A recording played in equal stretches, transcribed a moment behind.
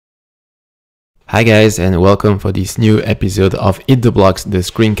Hi guys, and welcome for this new episode of EatTheBlocks, the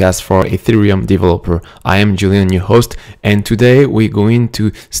screencast for Ethereum developer. I am Julian, your host, and today we're going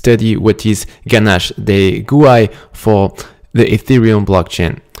to study what is Ganache, the GUI for the Ethereum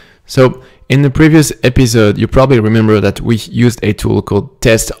blockchain. So in the previous episode, you probably remember that we used a tool called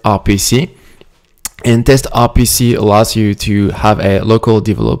Test RPC. And Test RPC allows you to have a local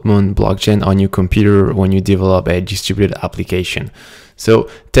development blockchain on your computer when you develop a distributed application. So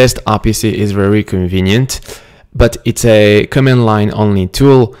Test RPC is very convenient, but it's a command line only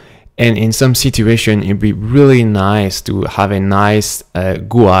tool. And in some situation, it'd be really nice to have a nice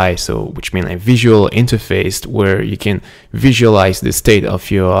GUI, which means a visual interface where you can visualize the state of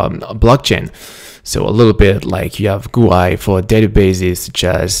your blockchain. So a little bit like you have GUI for databases such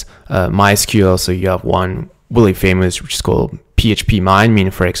as MySQL. So you have one really famous, which is called PHP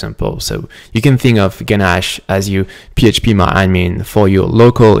MyAdmin, for example. So you can think of Ganache as your PHP MyAdmin for your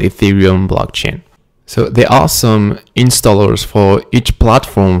local Ethereum blockchain. So there are some installers for each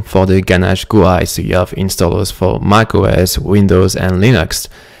platform for the Ganache GUI. So you have installers for macOS, Windows, and Linux.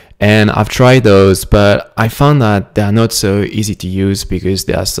 And I've tried those, but I found that they're not so easy to use because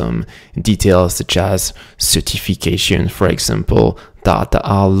there are some details such as certification, for example, that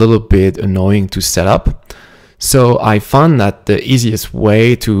are a little bit annoying to set up. So I found that the easiest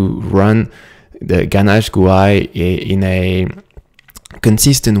way to run the Ganache GUI in a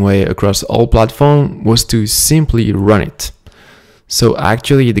consistent way across all platforms was to simply run it. So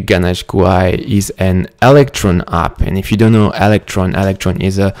actually the Ganache GUI is an Electron app, and if you don't know Electron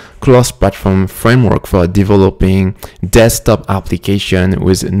is a cross-platform framework for developing desktop application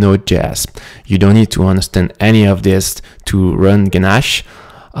with Node.js. You don't need to understand any of this to run Ganache.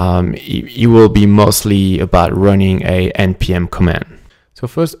 It will be mostly about running a npm command. So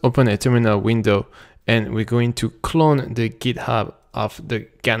first open a terminal window, and we're going to clone the GitHub of the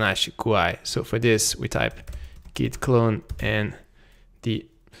Ganache GUI. So for this, we type git clone and the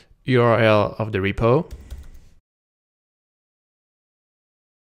URL of the repo.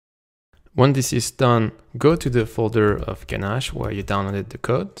 When this is done, go to the folder of Ganache where you downloaded the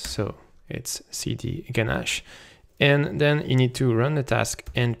code. So it's cd Ganache. And then you need to run the task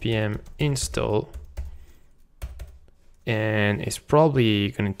npm install. And it's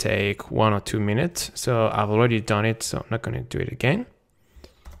probably going to take 1 or 2 minutes. So I've already done it, so I'm not going to do it again.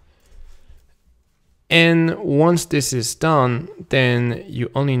 And once this is done, then you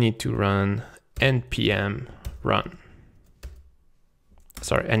only need to run npm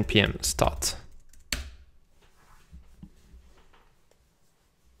start.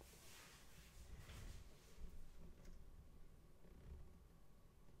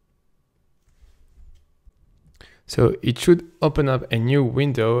 So it should open up a new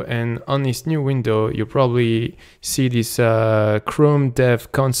window, and on this new window, you probably see this Chrome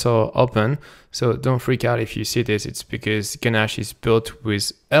Dev Console open. So don't freak out if you see this. It's because Ganache is built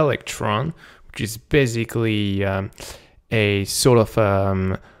with Electron, which is basically a sort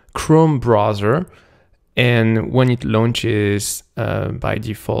of Chrome browser. And when it launches, by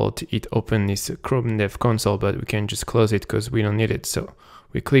default, it opens this Chrome Dev Console, but we can just close it because we don't need it. So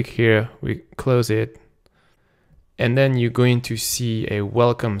we click here, we close it. And then you're going to see a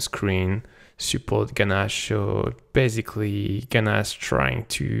welcome screen, support Ganache. So basically Ganache trying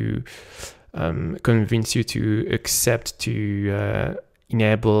to convince you to accept to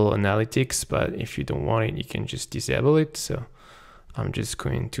enable analytics, but if you don't want it, you can just disable it. So I'm just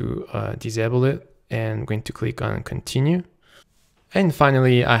going to disable it and going to click on continue. And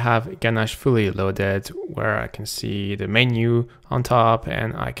finally, I have Ganache fully loaded where I can see the menu on top,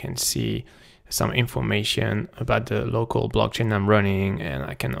 and I can see some information about the local blockchain I'm running, and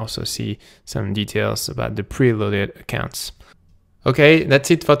I can also see some details about the preloaded accounts. Okay, that's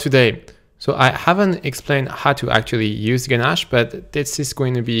it for today. So I haven't explained how to actually use Ganache, but this is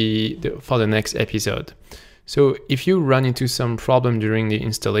going to be for the next episode. So if you run into some problem during the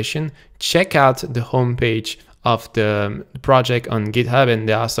installation, check out the homepage of the project on GitHub, and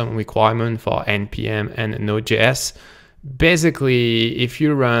there are some requirements for npm and Node.js. Basically, if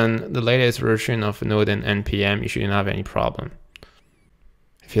you run the latest version of Node and npm, you shouldn't have any problem.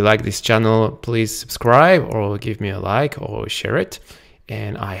 If you like this channel, please subscribe or give me a like or share it.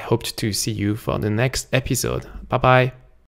 And I hope to see you for the next episode. Bye bye.